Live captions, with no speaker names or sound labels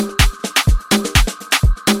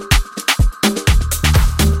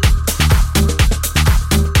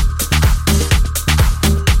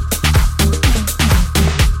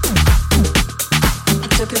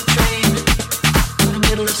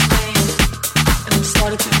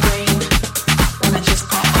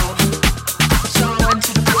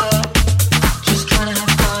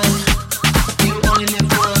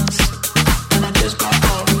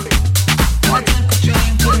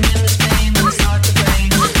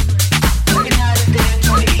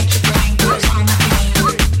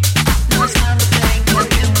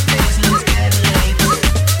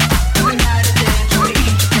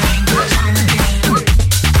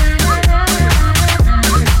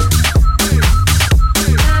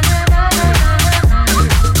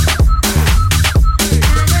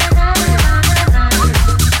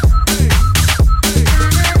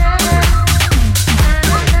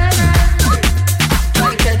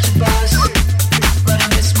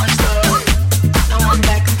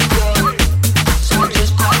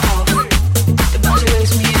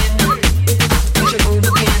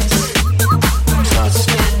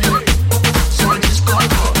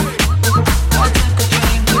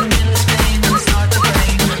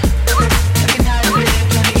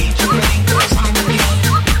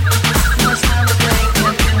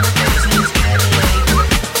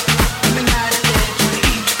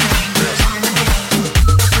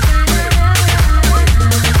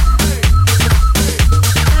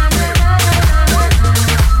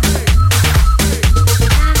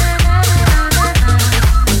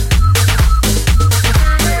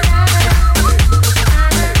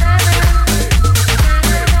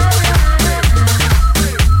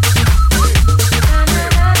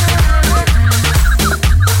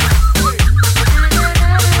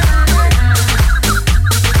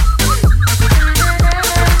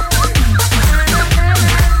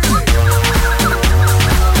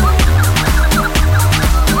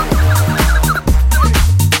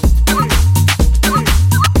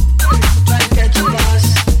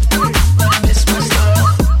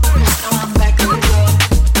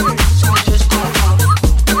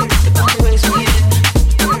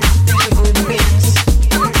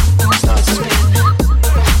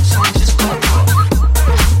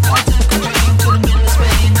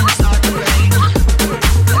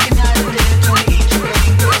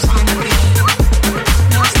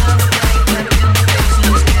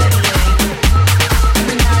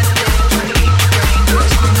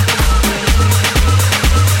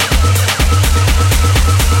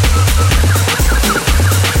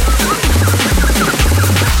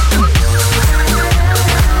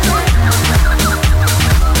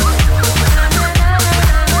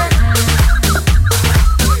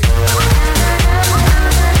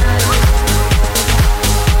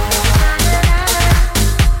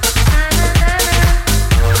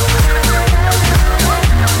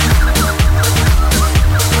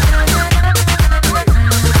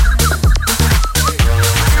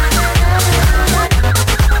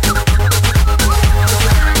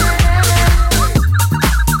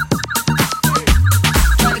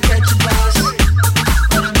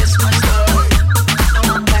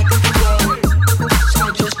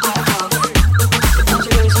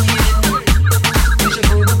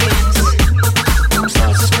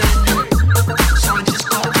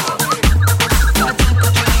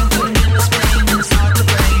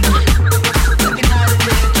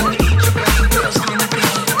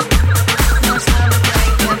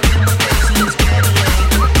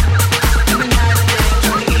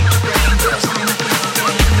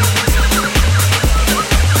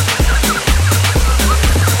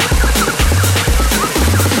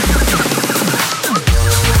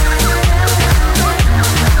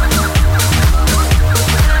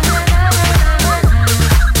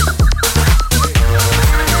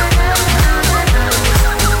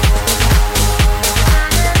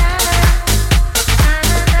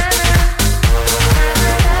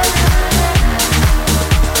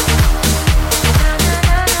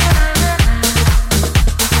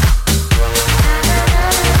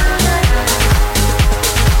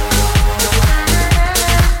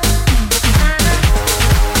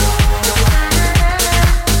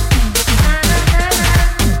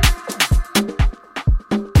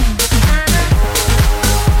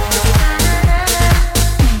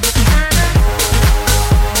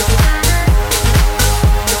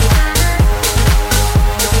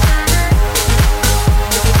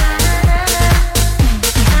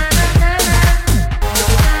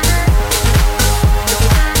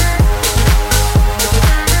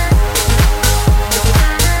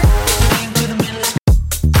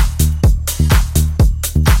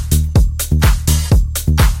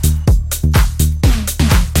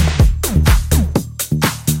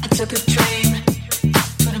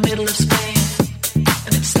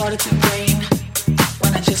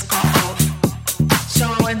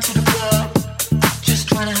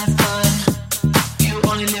Trying to have fun. You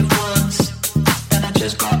only live once, then I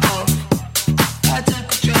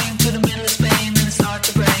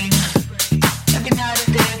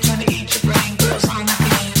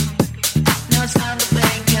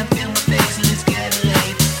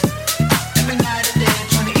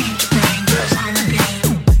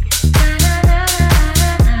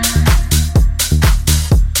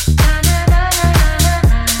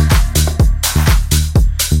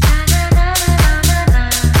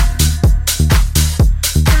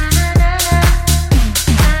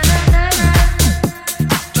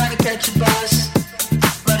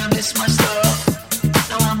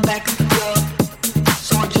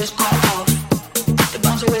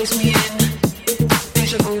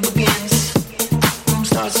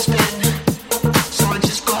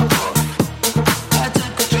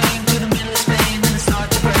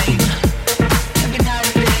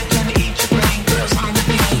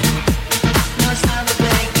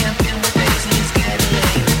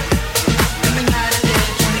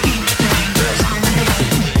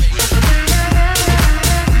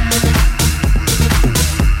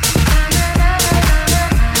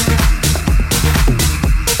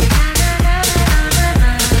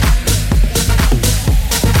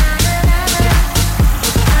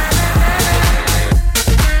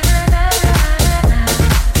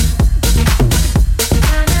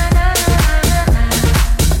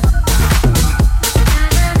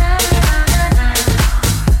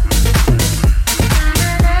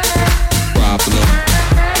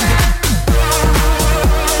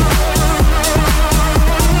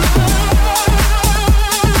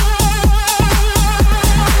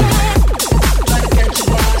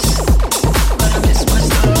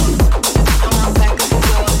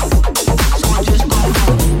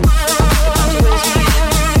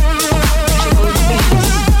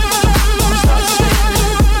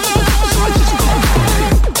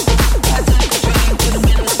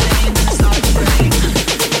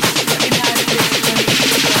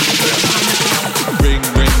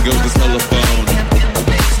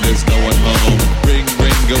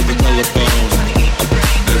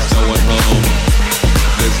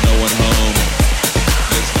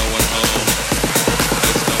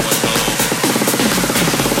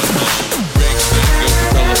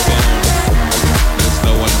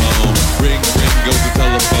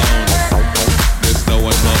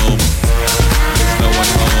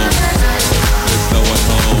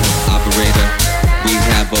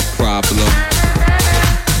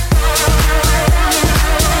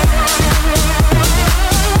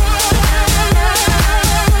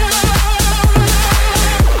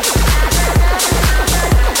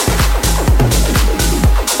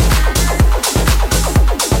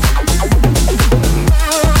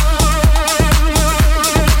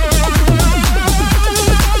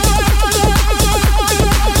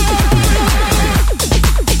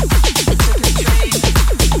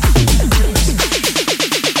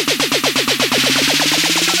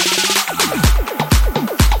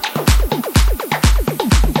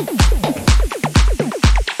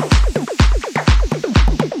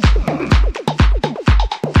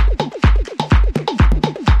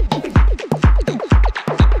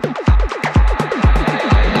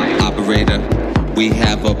we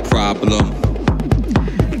have a problem.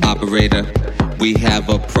 Operator, we have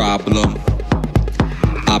a problem.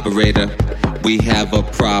 Operator, we have a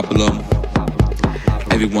problem.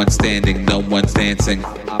 Everyone's standing, no one's dancing.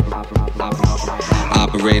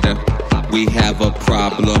 Operator, we have a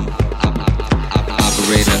problem.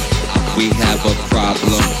 Operator, we have a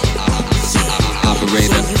problem.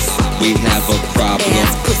 Operator, we have a problem.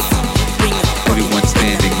 Everyone's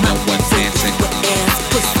standing, no one's dancing.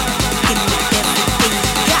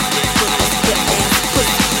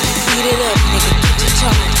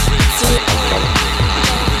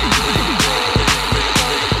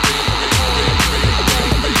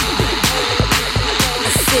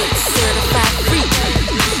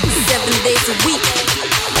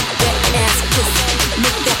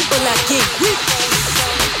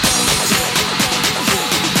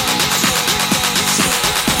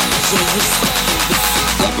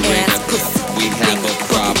 We have a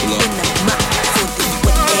problem.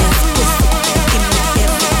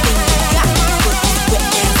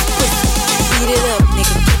 Beat it up,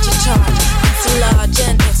 nigga, get your charge. It's large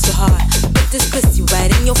and extra hard. Put this pussy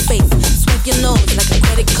right in your face. Swipe your nose like a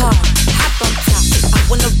credit card. Hop on top, I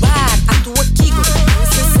wanna ride. I do a kegel,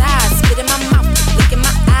 it's inside. Spit in my mouth, look in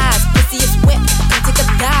my eyes. Pussy is wet, come take a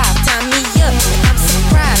dive. Tie me up, I'm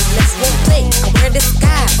surprised. Let's role play, I wear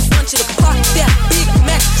disguise. Want you to park that Big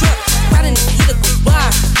Mac truck right in the heat of the bar.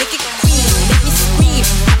 Make it cream, make me scream.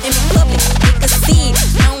 Out in public, make a scene. I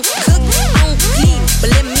don't cook, I don't clean, but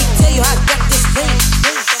let me tell you, I got this ring.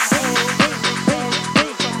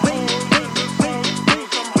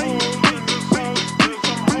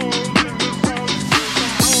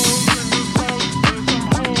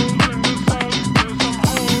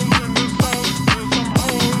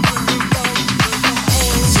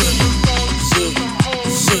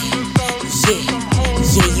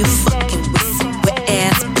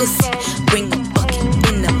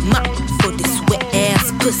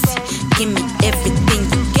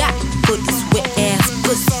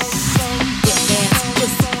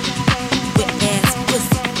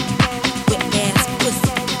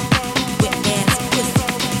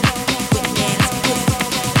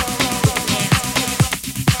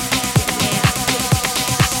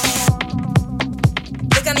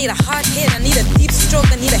 need a hard hit, I need a deep stroke,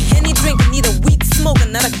 I need a Henny drink, I need a weed smoker,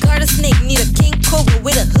 not a garter snake, need a king cobra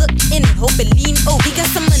with a hook in it, hope it lean. Oh, he got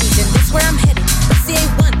some money, then this where I'm headed. The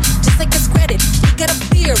CA1, just like his credit. He got a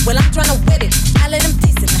beard, well I'm tryna wet it. I let him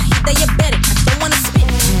taste it, now he diabetic. I don't wanna spit,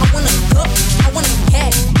 I wanna cook, I wanna gag,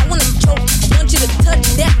 I wanna choke. I want you to touch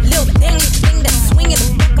that little dangly thing that's swinging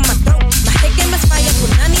the back of my throat. My head game is fire, when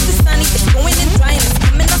I need the sun, it's going and drying, it's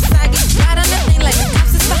coming outside. Get right on that thing like the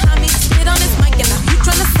cops is behind me. I spit on his mic and now he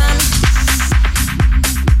tryna sign me.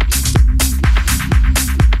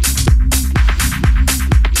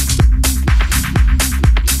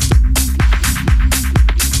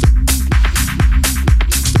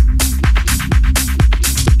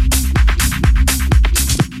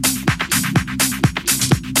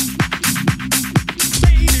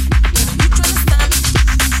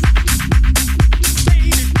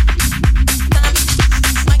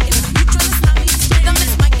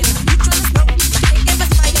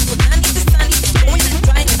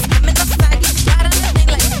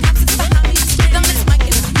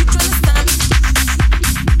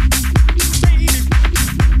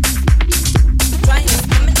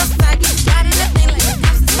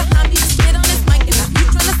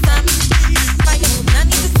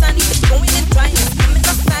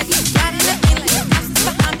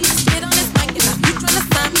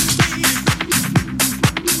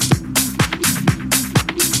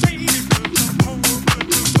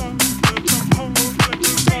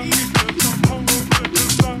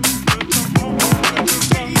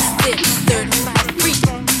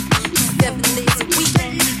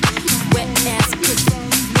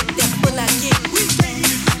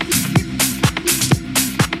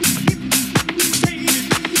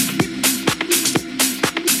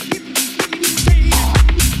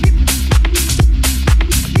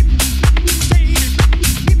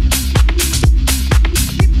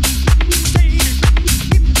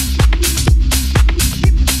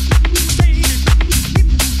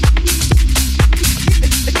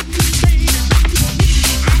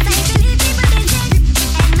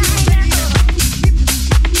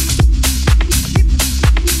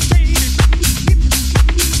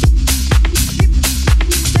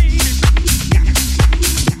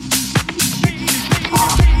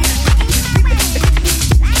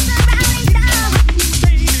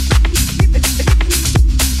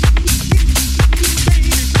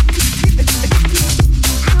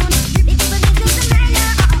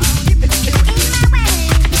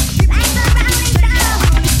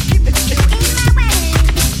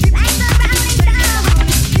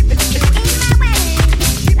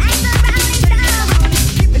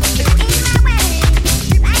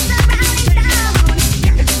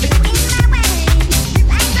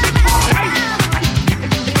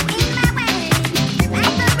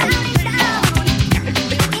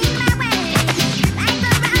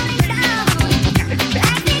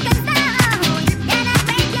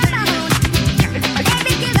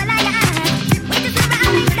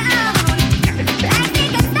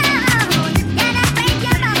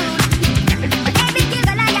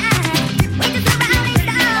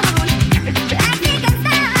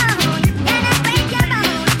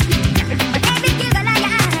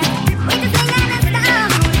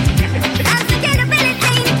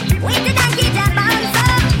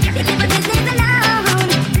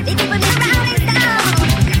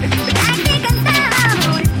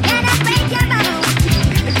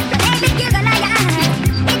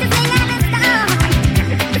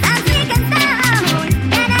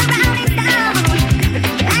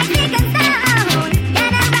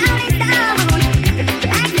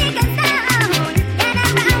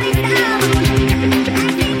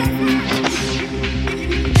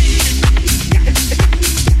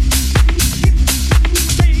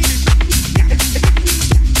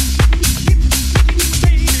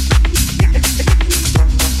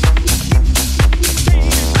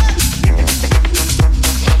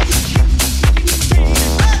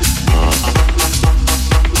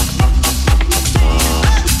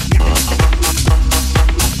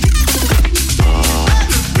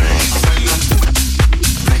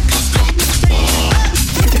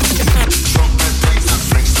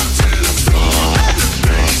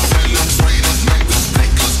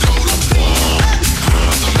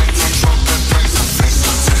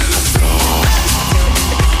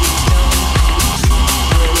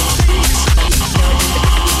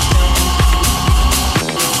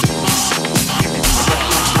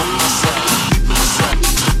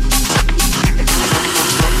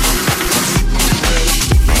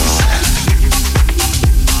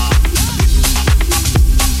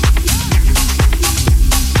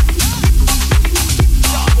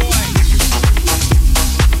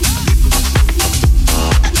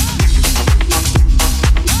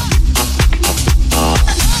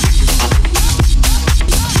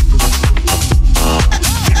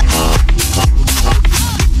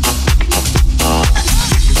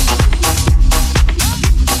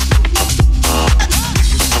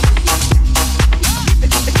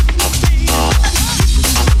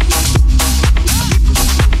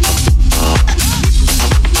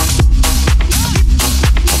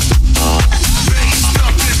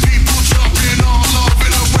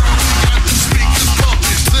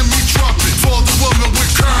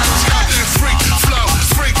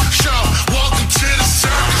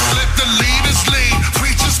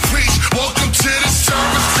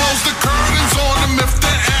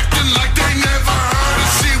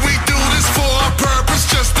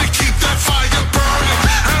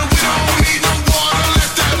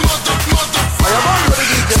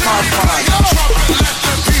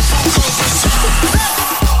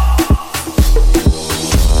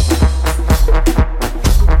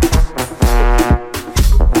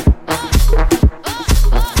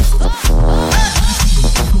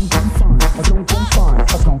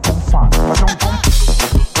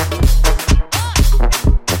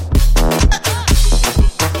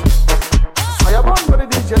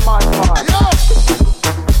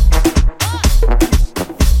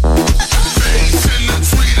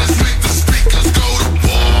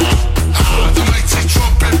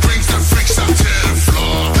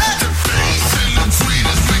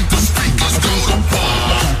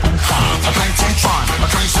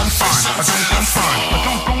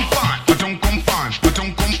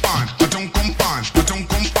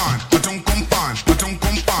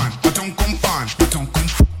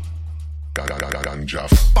 danger.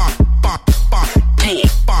 Bang, bang, bang, bang,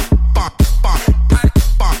 bang, bang, bang, bang, bang,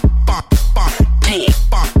 bang, bang, bang,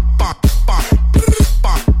 bang,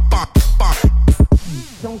 bang, bang, bang.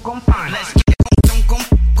 Don't confine. Let's get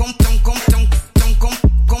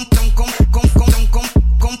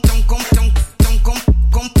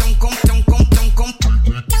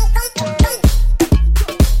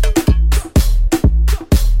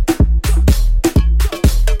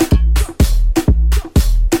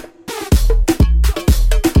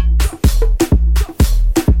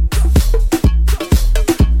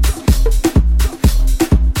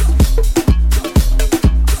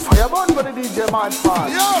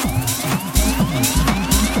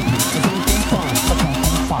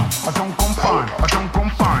don't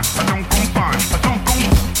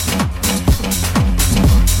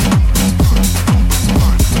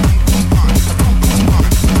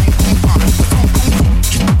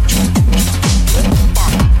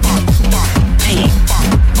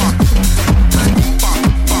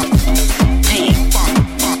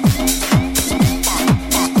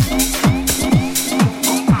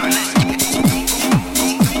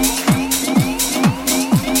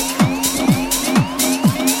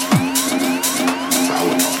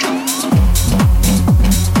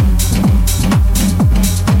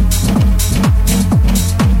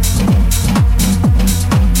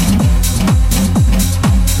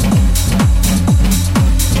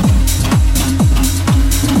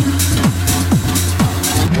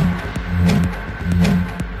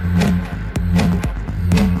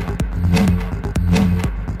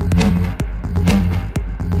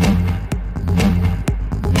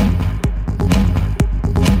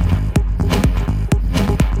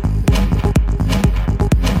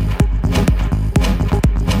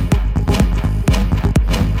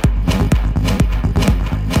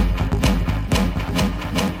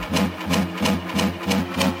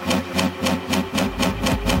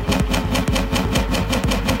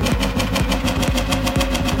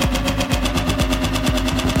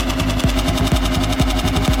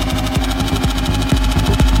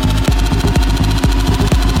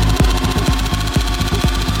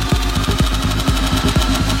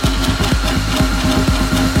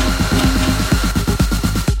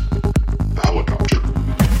come.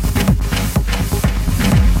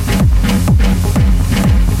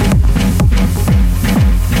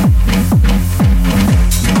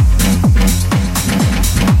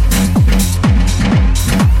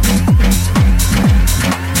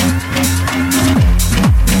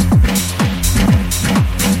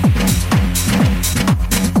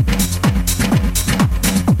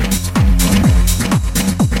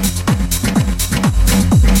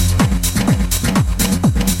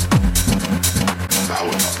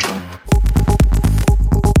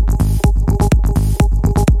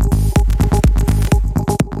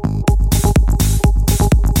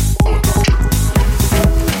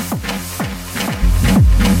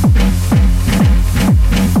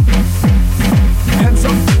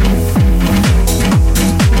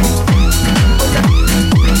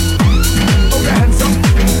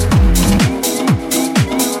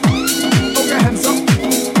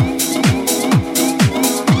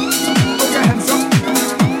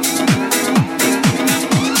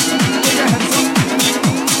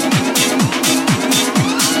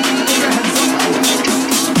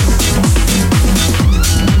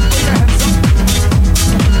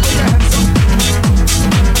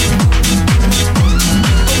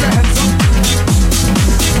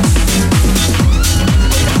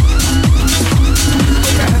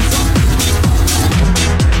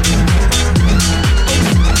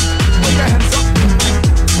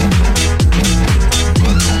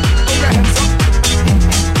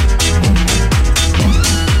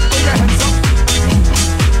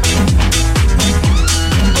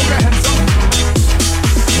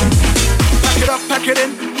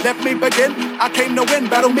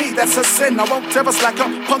 That's a sin, I won't ever slack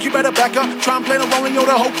up. Punk, you better back up. Try and play the role and you're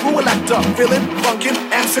the whole crew will act up. Feeling, funkin',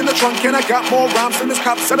 amps in the trunk. And I got more rhymes than this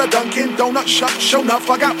cops at a Dunkin' Donut shop. Show enough,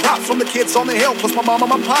 I got props from the kids on the hill, plus my mom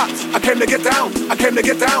and my pops. I came to get down, I came to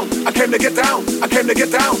get down, I came to get down, I came to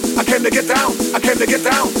get down, I came to get down, I came to get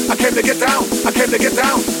down, I came to get down, I came to get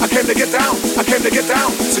down, I came to get down, I came to get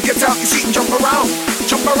down. So get out your seat and jump around,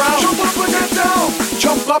 jump around, jump up and get down,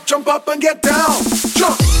 jump up and get down,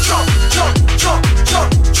 jump, jump, jump, jump,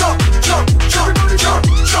 jump, jump, jump, jump, everybody jump,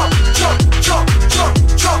 jump, jump, jump, jump,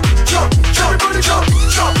 jump, jump, everybody jump,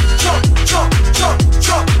 jump, jump, jump,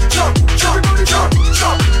 jump, jump, jump, everybody jump,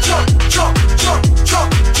 jump, jump, jump,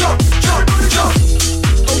 jump, jump, jump, everybody jump.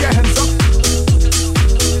 Throw your hands up.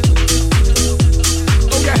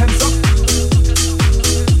 Throw your hands up.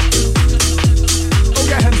 Throw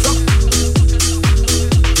your hands up.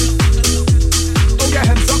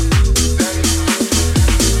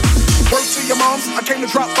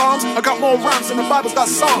 I got more rhymes than the Bible's got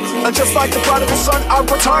songs. And just like the prodigal son, I'll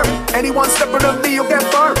return. Anyone stepping on me, you'll get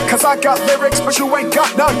burned. Cause I got lyrics, but you ain't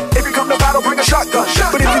got none. If you come to battle, bring a shotgun.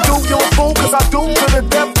 But if you do, you're a fool, cause I do to the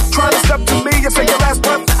death. Trying to step to me and take your last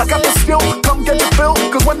breath. I got the skill, come get the fill.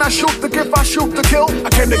 Cause when I shoot the gift, I shoot the kill. I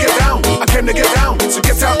came to get down, I came to get down. So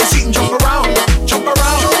get out the seat and jump around. Jump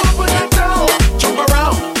around, jump up and get down. Jump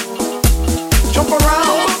around, jump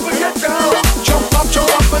around, jump up and get down. Jump up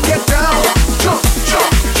and get down. Jump,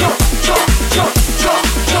 jump, jump, jump, jump, jump, jump,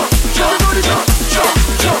 jump. Everybody jump, jump,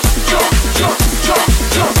 jump, jump, jump, jump,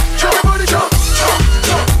 jump. Everybody jump, jump,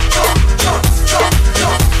 jump, jump, jump, jump,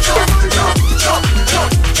 jump. Everybody jump, jump,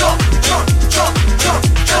 jump, jump, jump, jump, jump.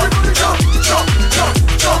 Everybody jump, jump, jump,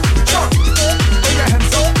 jump, jump. Put your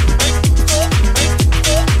hands up.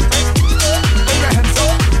 Put your hands up.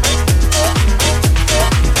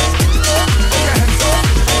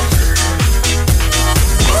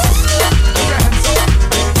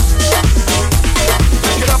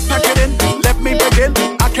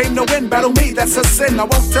 Came to win, battle me, that's a sin. I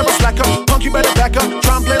won't ever slack up, punk, you better back up.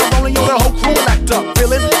 Try and play the rolling, yo, the whole crew will act up.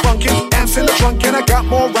 Feeling funkin', amps in the trunk, and I got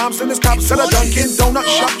more rhymes than this cops at a Dunkin' Donut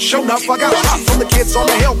shop. Show enough, I got props from the kids on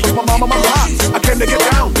the hill, plus my mama, my pops. I came to get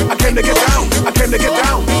down, I came to get down, I came to get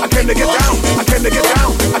down, I came to get down, I came to get down,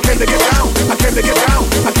 I came to get down, I came to get down,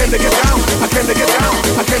 I came to get down, I came to get down,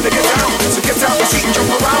 I came to get down. So get out the seat and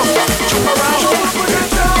jump around, jump around, jump up and get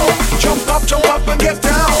down, jump up and get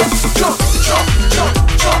down, jump, jump, jump.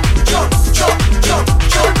 Jump, jump, jump, jump,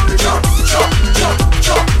 everybody jump, jump, jump,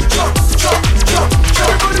 jump, jump, jump, jump,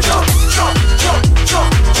 everybody jump, jump, jump,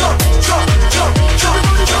 jump, jump, jump, jump,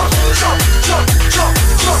 everybody jump, jump, jump,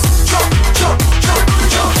 jump, jump, jump, jump, everybody jump. Put your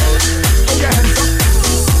hands up.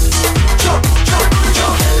 Jump, jump, jump. Put your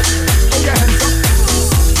hands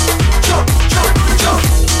up.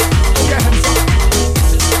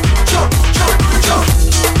 Jump,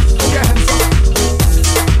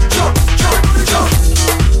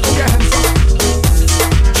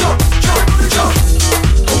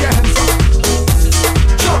 jump,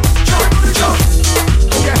 jump. Put your hands up.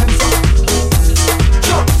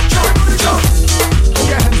 Jump,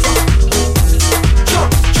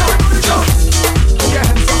 jump, jump. Put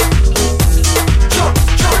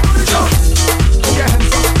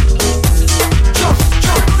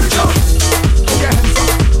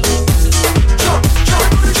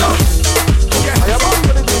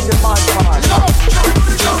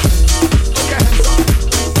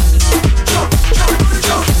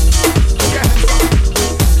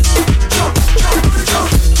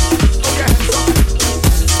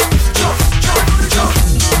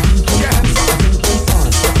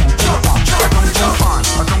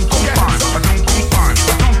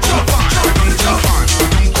hands up.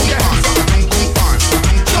 Jump,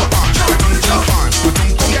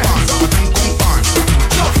 jump, jump.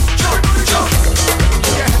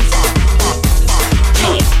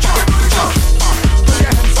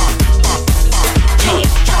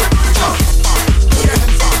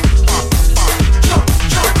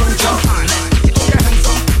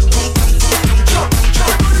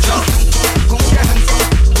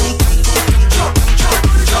 Put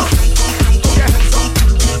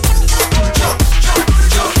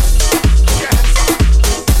your hands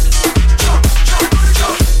up. Jump, jump, jump. Put your hands up. Jump, jump, jump. Put your hands up. Jump, jump, jump. Put your hands up. Jump, jump, jump. Put your hands up. Jump, jump, jump. Put your hands up. Jump, jump, jump. Put your hands up. Jump, jump,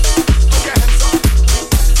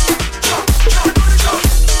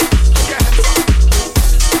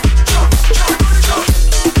 jump.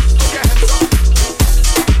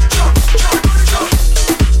 Put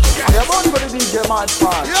your hands up. I am on for the DJ Mattie.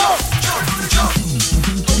 Jump, put your hands up. Jump, jump, jump.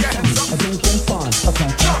 Put your hands up. Jump, jump, jump. Put your hands up.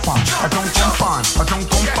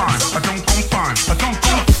 Jump,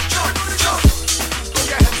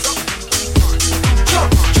 jump,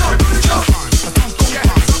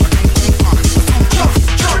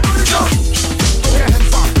 jump. Put your hands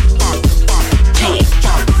up.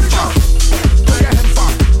 Jump, jump, jump. Put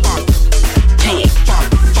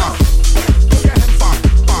your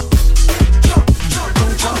hands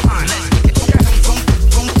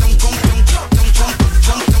up.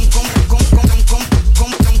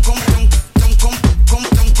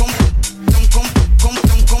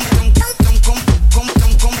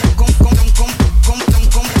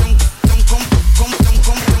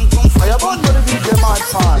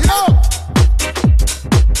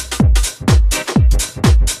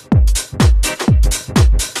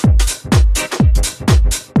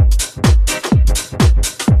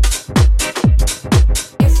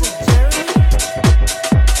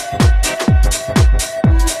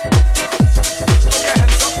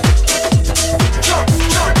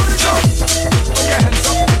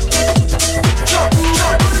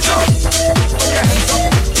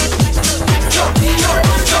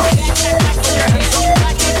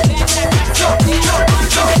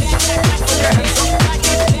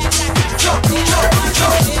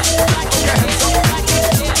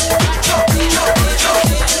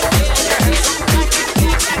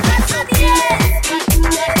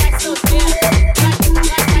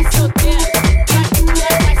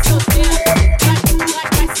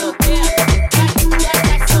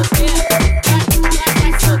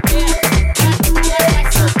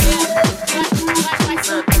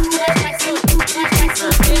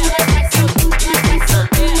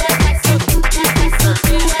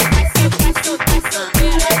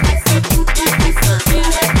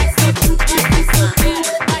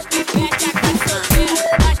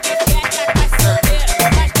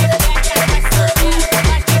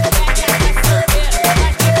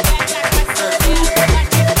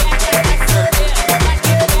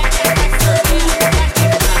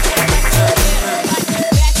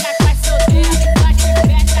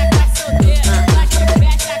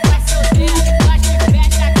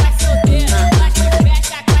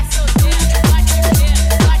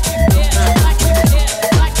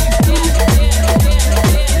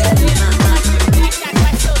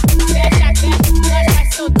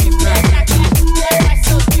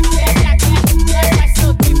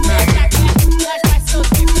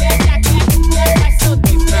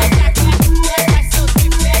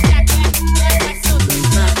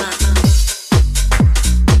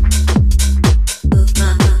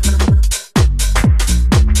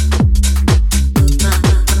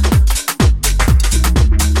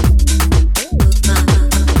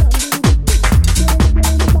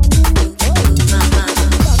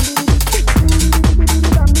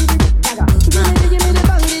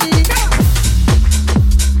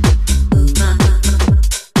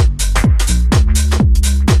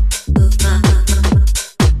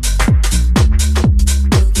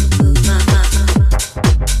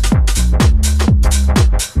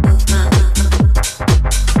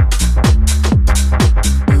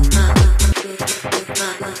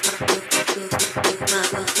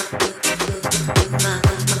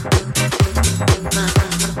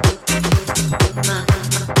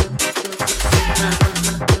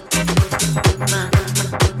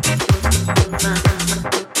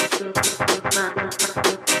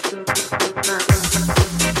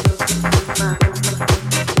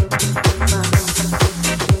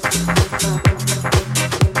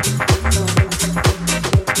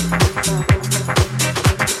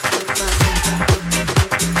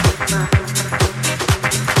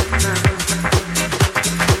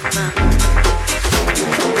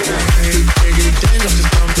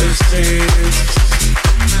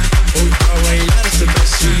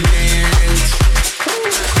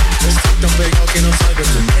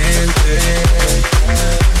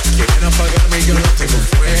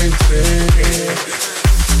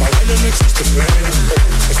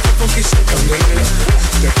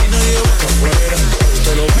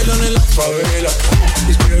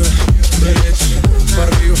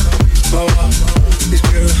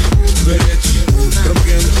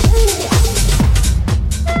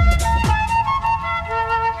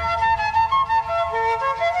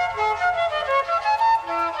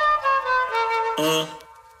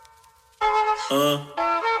 Bloco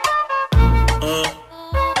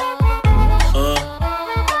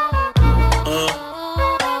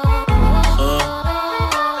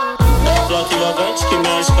envolvente que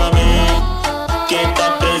mexe com a mim. Quem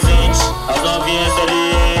tá presente, as novinhas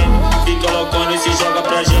ali, fica loucona e se joga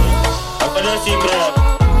pra gente. Eu falei assim pra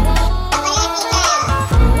ela.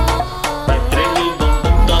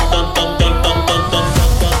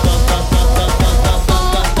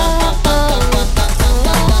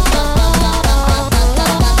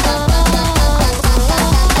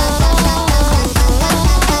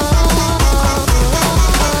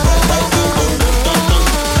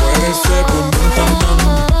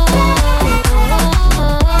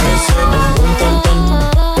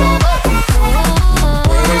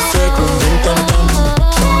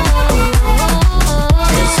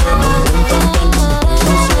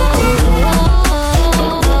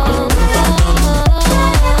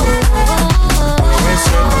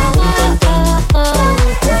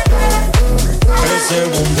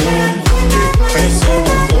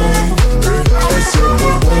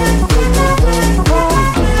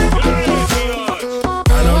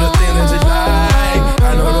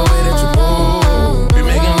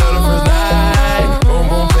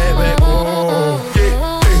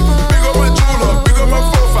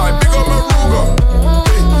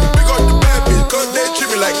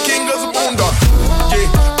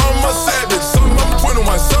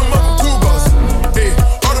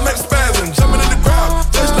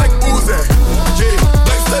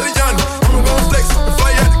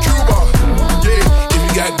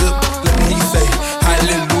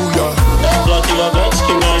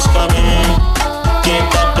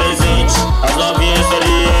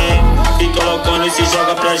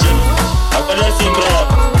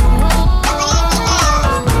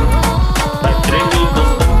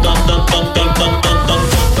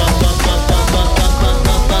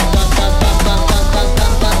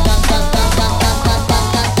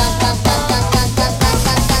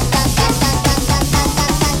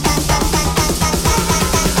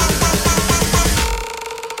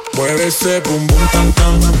 Mueve ese bum bum tam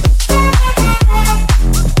tam.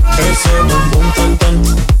 Ese bum bum tam tam.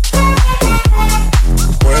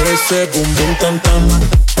 Mueve ese bum bum tam tam.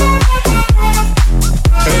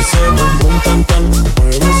 Ese bum bum tam tam.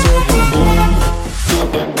 Mueve ese bum bum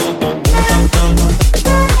tam tam.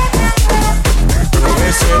 Mueve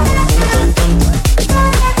ese bum bum tam tam.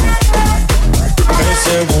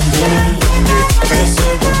 Ese bum bum. Ese bum bum.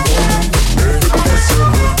 Ese bum bum.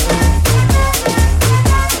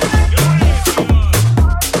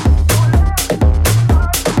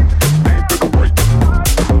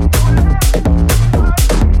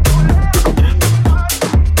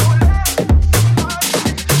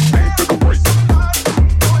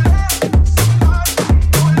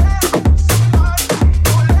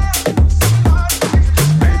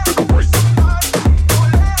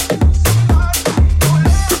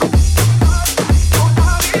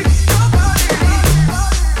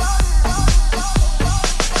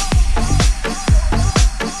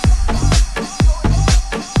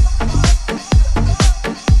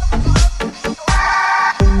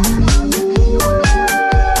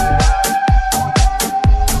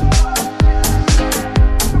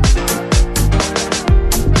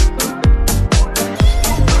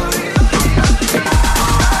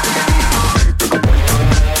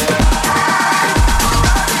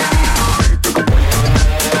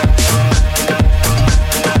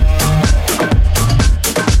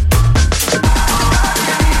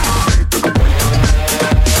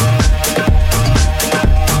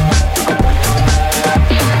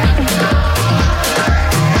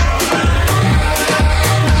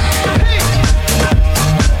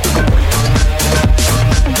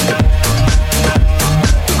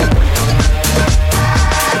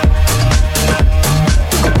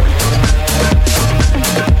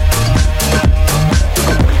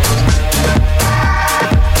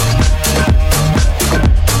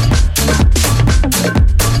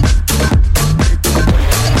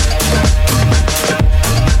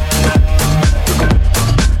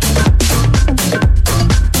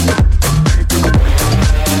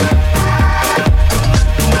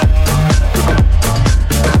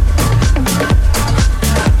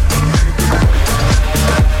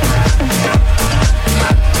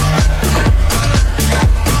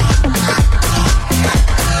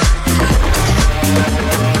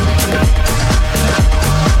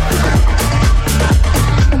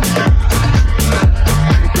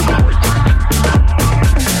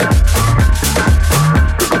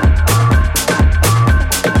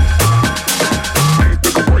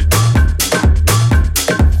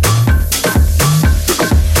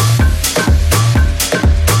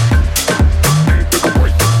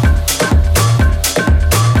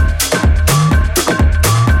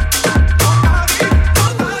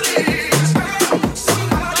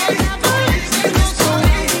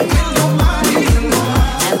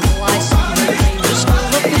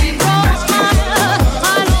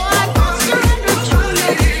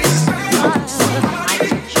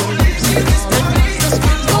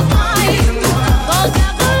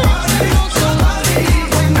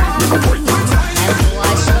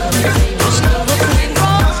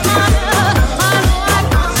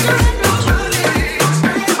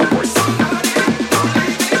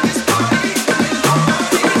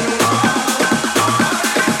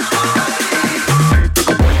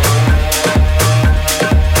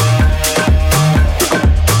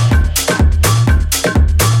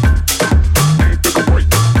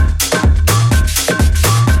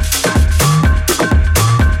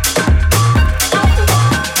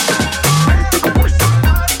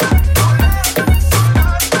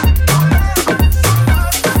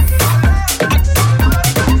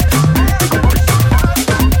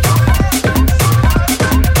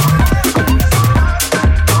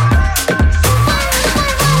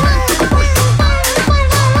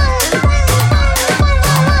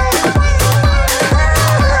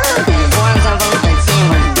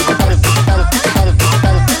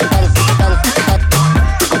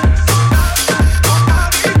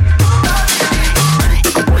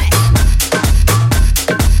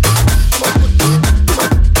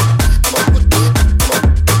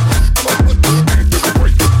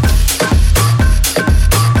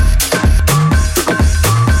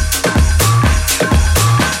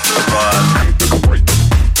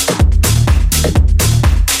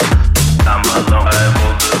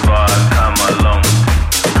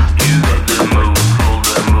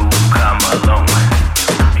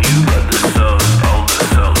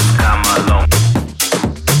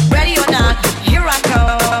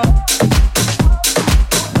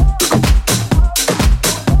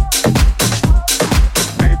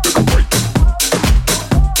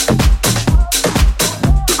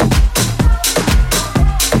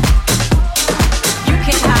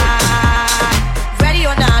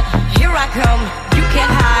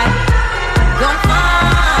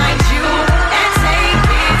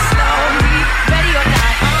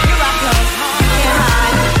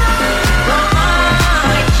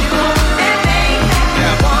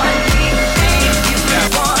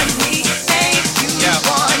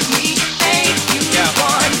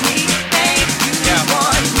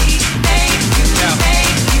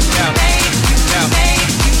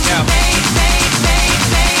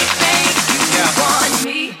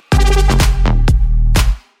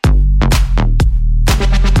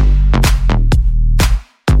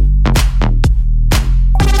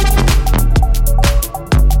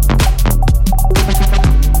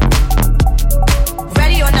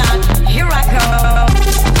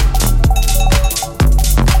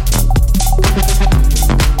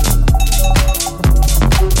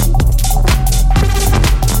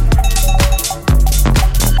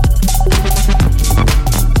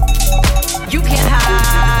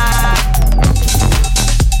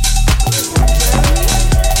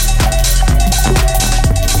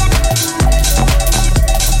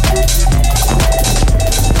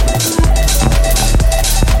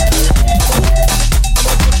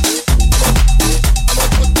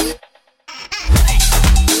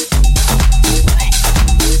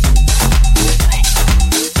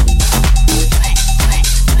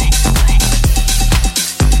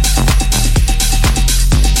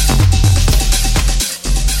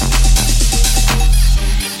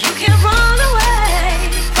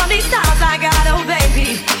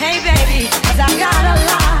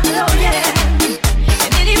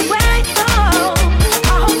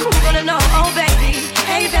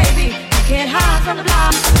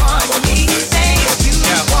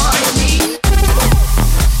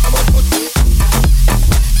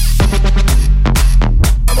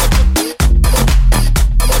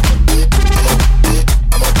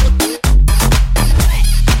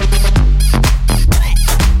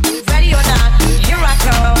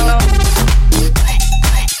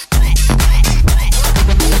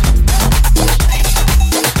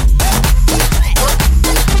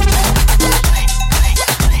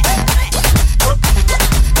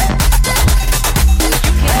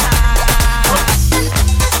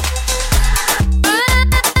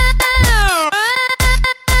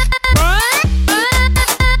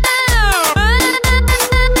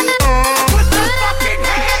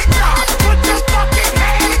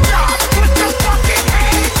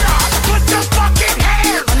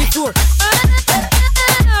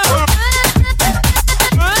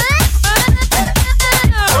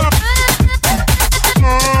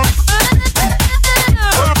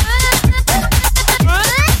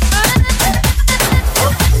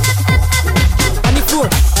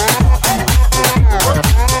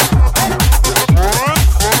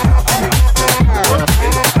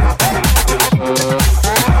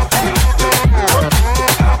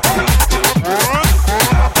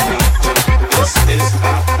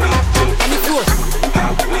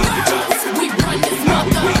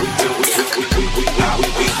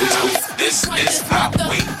 is how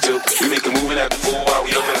we do. We make a move at the pool while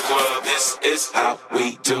we up in the club. This is how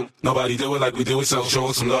we do. Nobody do it like we do it, so show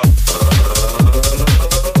us some love.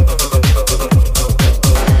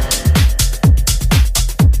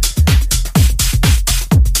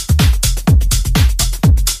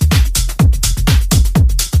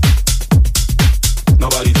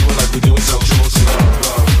 Nobody do it like we do it, so show us some love.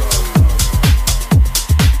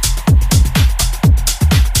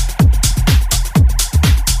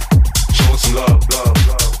 Show us some love, love,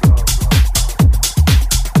 love, love.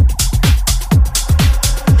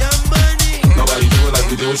 Yeah, money. Nobody do it like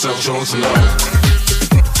we do it, so show us some love.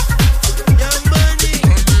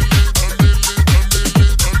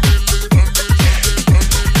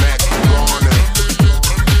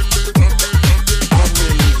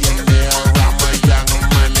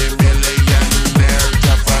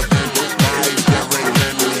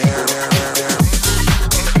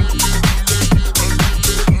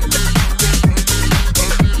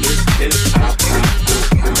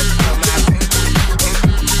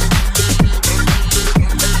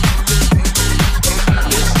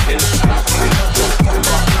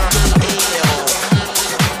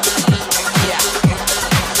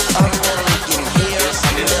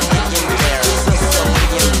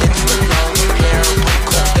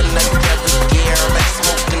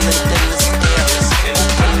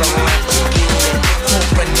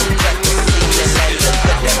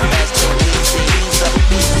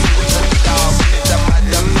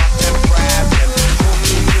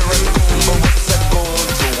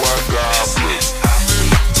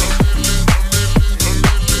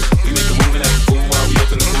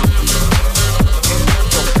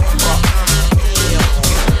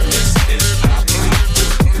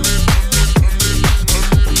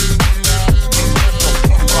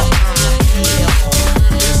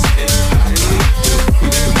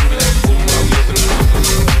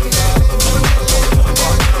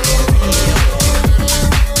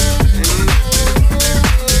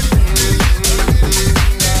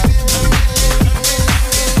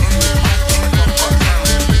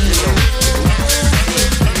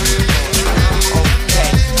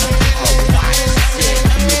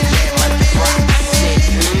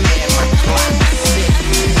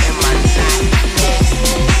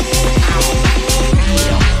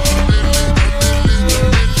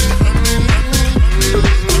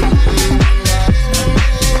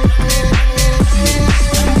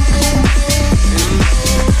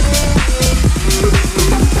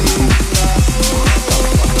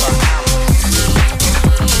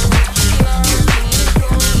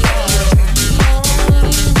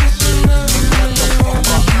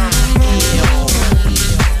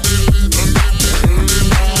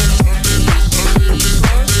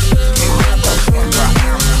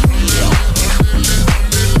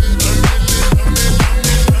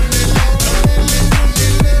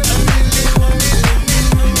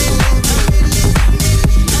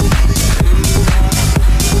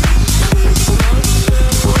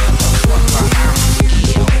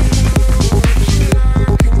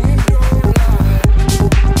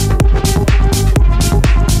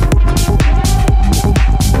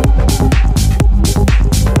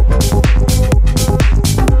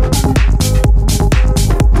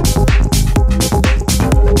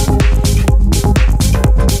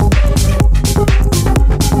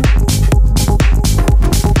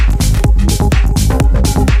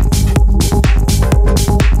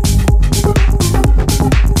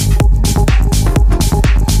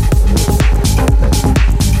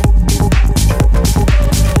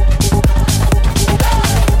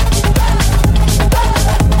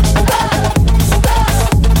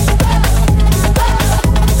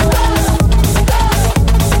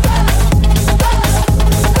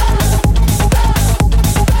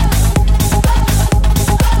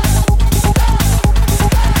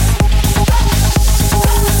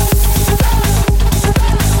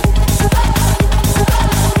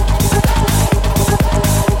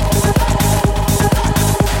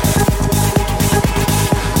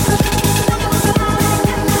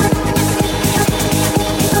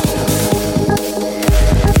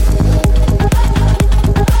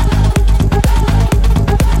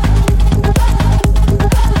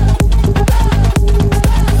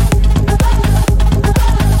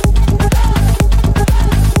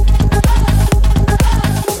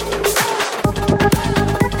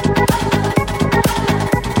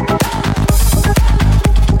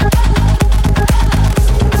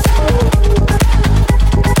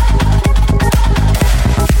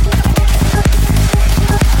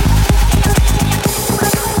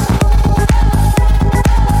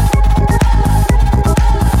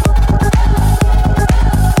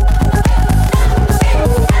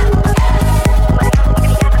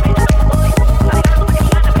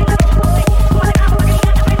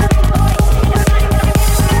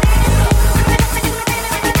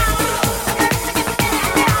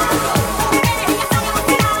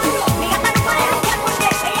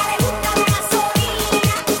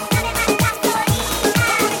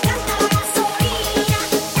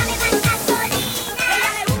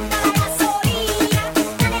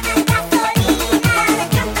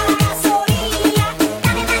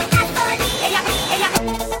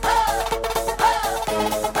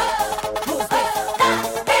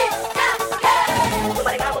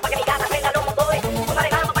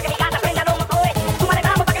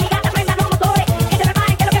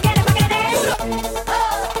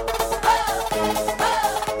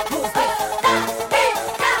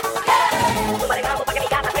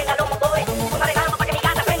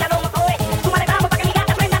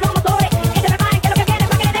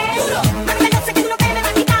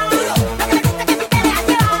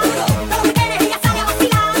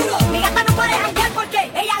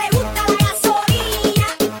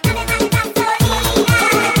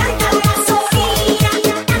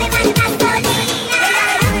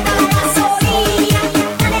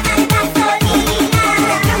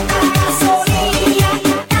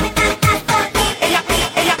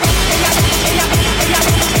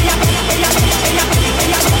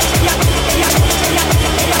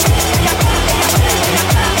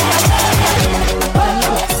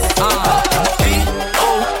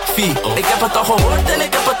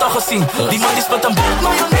 al gezien. Die man die speelt een big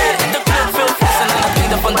miljonair in de club. Veel fles en aan het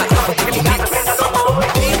einde van de avond heb je niets.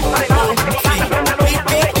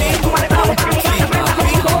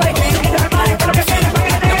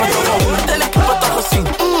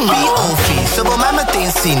 Ze wil mij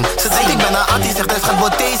meteen zien. Ze zegt ik ben een anti, zegt het gaat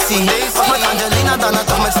Botesi. Was met Angelina, daarna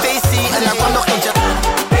toch met Stacy. En er kwam nog eentje.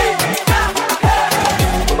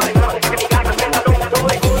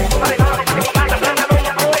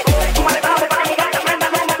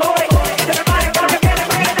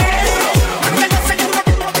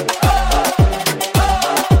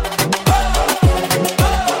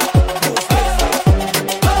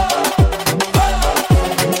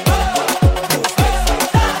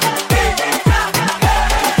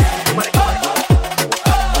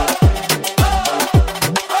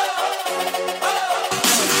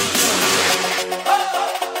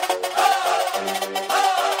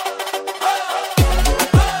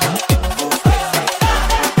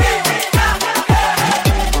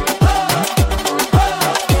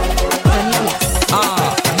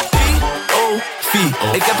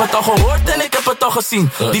 Ik heb het al gehoord en ik heb het al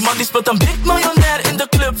gezien. Die man die speelt een big miljonair in de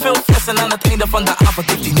club. Veel fles en aan het einde van de avond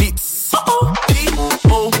heeft hij niets.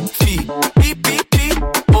 P-O-V,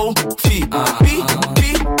 P-P-P-O-V,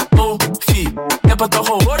 P-P-O-V. Ik heb het al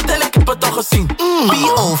gehoord en ik heb het al gezien.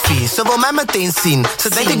 P.O.V. Ze wil mij meteen zien. Ze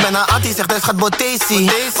denkt ik ben een anti, zegt het gaat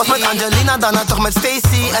Botesi. Was met Angelina, daarna toch met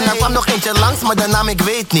Stacy. En er kwam nog eentje langs, maar de naam ik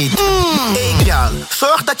weet niet. Hey girl,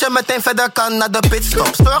 zorg dat je meteen verder kan naar de pitstop.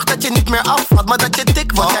 Zorg dat je niet meer afvalt, maar dat je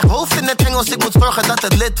dik wordt. Krijg hoofd in het Engels, ik moet zorgen dat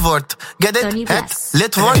het lid wordt. Get it? Het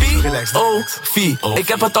lid wordt. P.O.V. Ik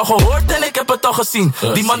heb het al gehoord en ik heb het al gezien.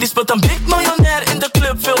 Die man die speelt een big miljonair in de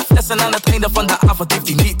club. Veel fles en aan het einde van de avond heeft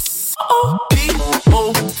hij niets.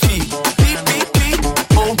 P.O.V.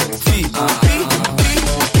 P-P-P-O-V,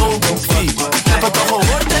 P-P-P-O-V. Ik heb het al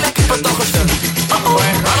gehoord en ik heb het al gezien.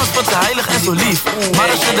 Waarom speelt ze heilig en zo lief? Maar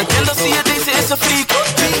als je de kent, dan zie je deze is een freak.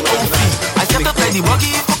 P.O.V. Hij zegt dat hij die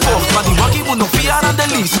waggie heeft verkocht, maar die waggie moet nog 4 jaar aan de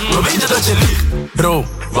lease. We weten dat je liegt. Bro,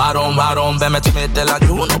 waarom ben met Smit en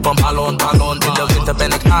Lagoon op een ballon. In de winter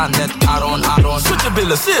ben ik aan, net Aaron. Zoet je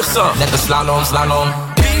billen, zeg zo. Net een slalom.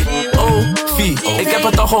 P.O.V. Ik heb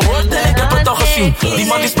het al gehoord en ik heb het al gezien. Die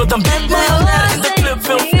man die speelt een big miljonair in de club.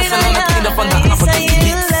 Veel fles en aan het einde van de avond heeft hij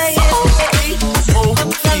niets.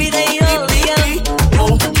 P.O.V.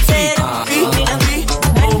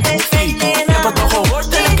 Ik heb het al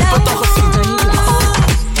gehoord en ik heb het al gezien.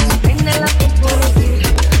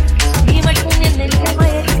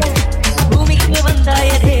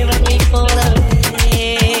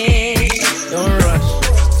 Don't rush,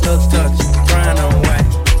 slow touch, brown and white.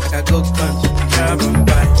 I can go punch, grab and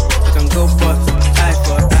bite. I can go bust, eye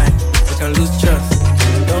for eye. I can lose trust.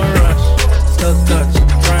 Don't rush, slow touch,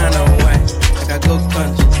 brown and white. I can go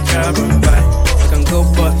punch, grab and bite. I can go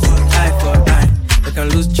bust, eye for eye. I can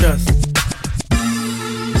lose trust.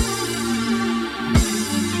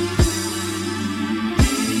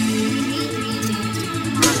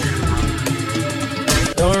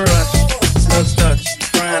 Don't rush, slow touch,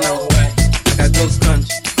 brown and white. I can go punch,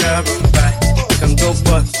 grab and bite. I can go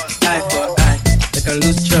bust, eye for eye. I can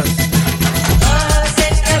lose trust.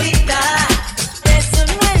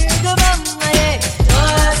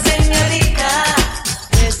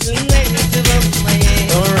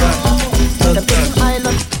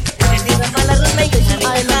 Don't rush, slow touch.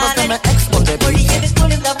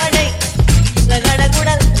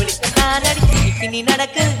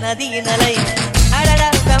 நடக்கு நதியினலை அடடா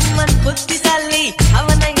பிரம்மன் புத்திசாலி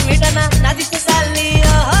அவனை விடனா நதிசாலி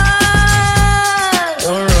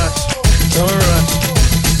Don't rush, don't rush.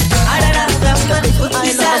 அடடா பிரம்மன்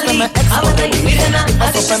புத்திசாலி அவனை விடனா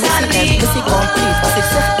நதிசாலி Missie complete. Als ik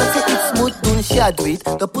zeg dat ze iets moet doen, ja doe it.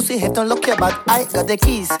 De pussy heeft een lokje, but I got the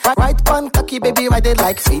keys. Right pan cocky, baby, ride it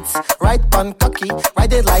like feet. Right pan cocky,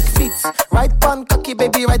 ride it like feet. Right pan cocky,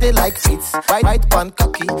 baby, ride it like feet. Right pan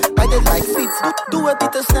cocky, ride it like feet. Doe het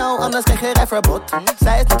niet te snel, anders krijg je rijverbod.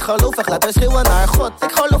 Zij is niet gelovig, laat haar schreeuwen naar God.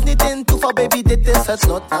 Ik geloof niet in toeval, baby, dit is het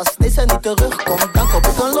lot. Als deze niet terugkomt, dan koop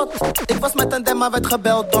ik een lot. Ik was met een demma, werd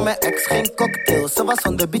gebeld door mijn ex. Geen cocktail, ze was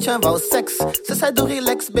on the beach en wou seks. Ze zei doe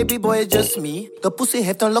relax, baby boy, just me. De pussy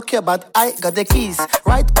heeft een lokje, but I got the keys.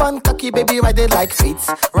 Right pan cocky, baby, ride it like feet.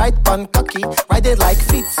 Right pan cocky, ride it like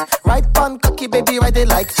feet. Right pan cocky, baby, ride it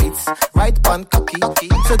like feet. Right pan cocky.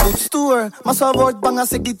 Ze doet stoer, maar ze wordt bang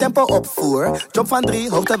als ik die tempo opvoer. Jump van 3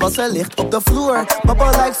 hoog terwijl ze ligt op de vloer. Bubble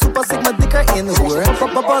like soep als ik me dikker inroer.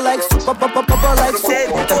 Bubble like soep, bubble like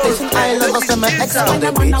soep. Temptation Island was met mijn ex on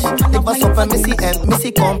the beach. Ik was op een missie en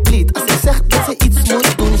missie complete. Als ik zeg dat ze iets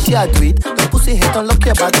moet doen, ja doe it. pussy head, don't look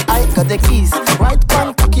your bad. I got the keys. Right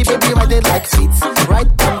pan cocky, baby, ride it like feet. Right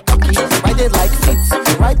pan cocky, ride it like feet.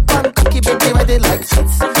 Right pan cocky, baby, ride it like feet.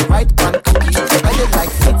 Right pan cocky, ride it like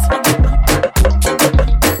feet.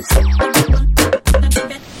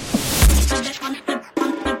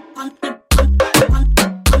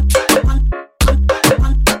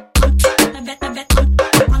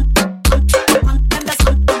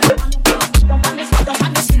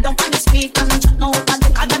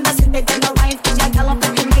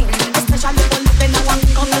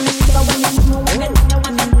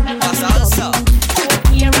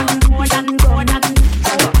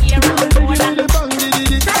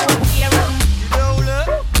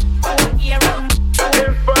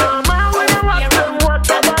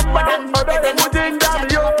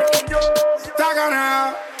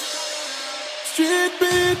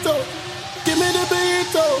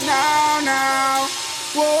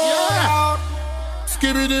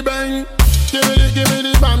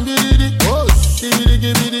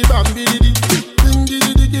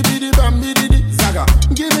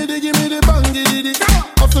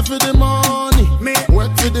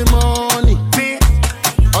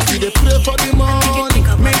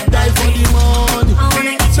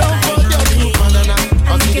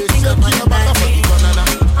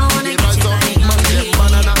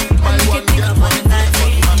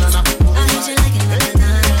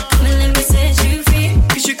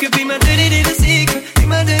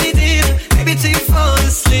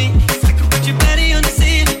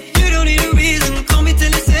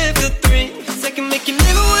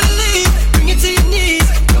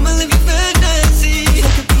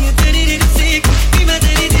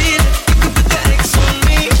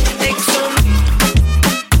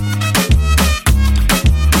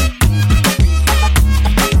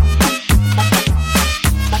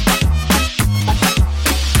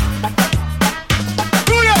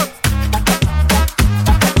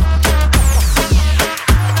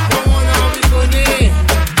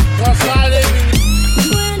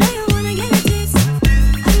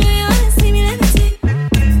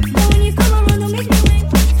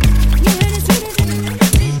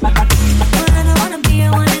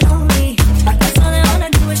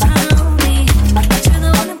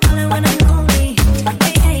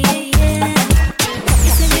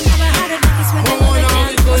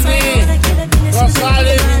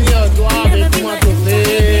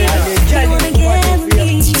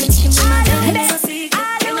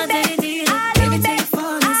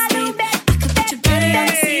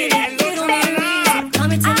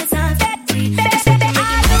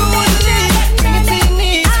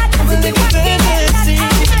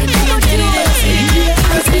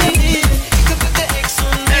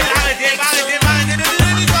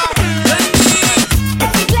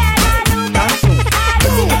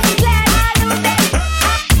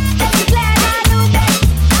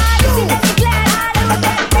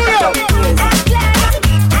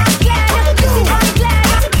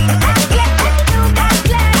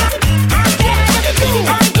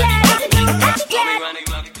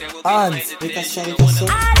 Alexa.